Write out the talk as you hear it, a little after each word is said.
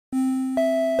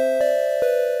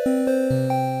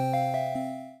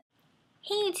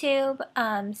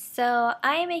YouTube. So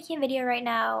I am making a video right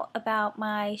now about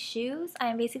my shoes. I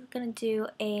am basically going to do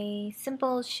a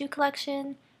simple shoe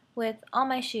collection with all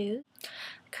my shoes.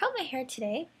 I curled my hair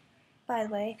today, by the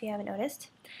way, if you haven't noticed.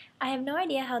 I have no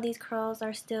idea how these curls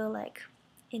are still like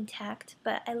intact,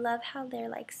 but I love how they're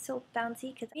like so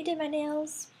bouncy because I did my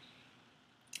nails.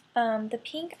 The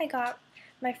pink I got,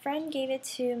 my friend gave it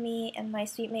to me and my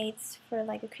sweet mates for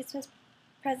like a Christmas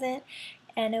present,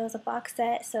 and it was a box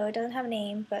set, so it doesn't have a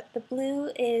name, but the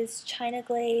blue is China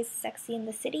Glaze Sexy in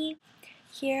the City.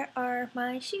 Here are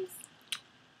my shoes.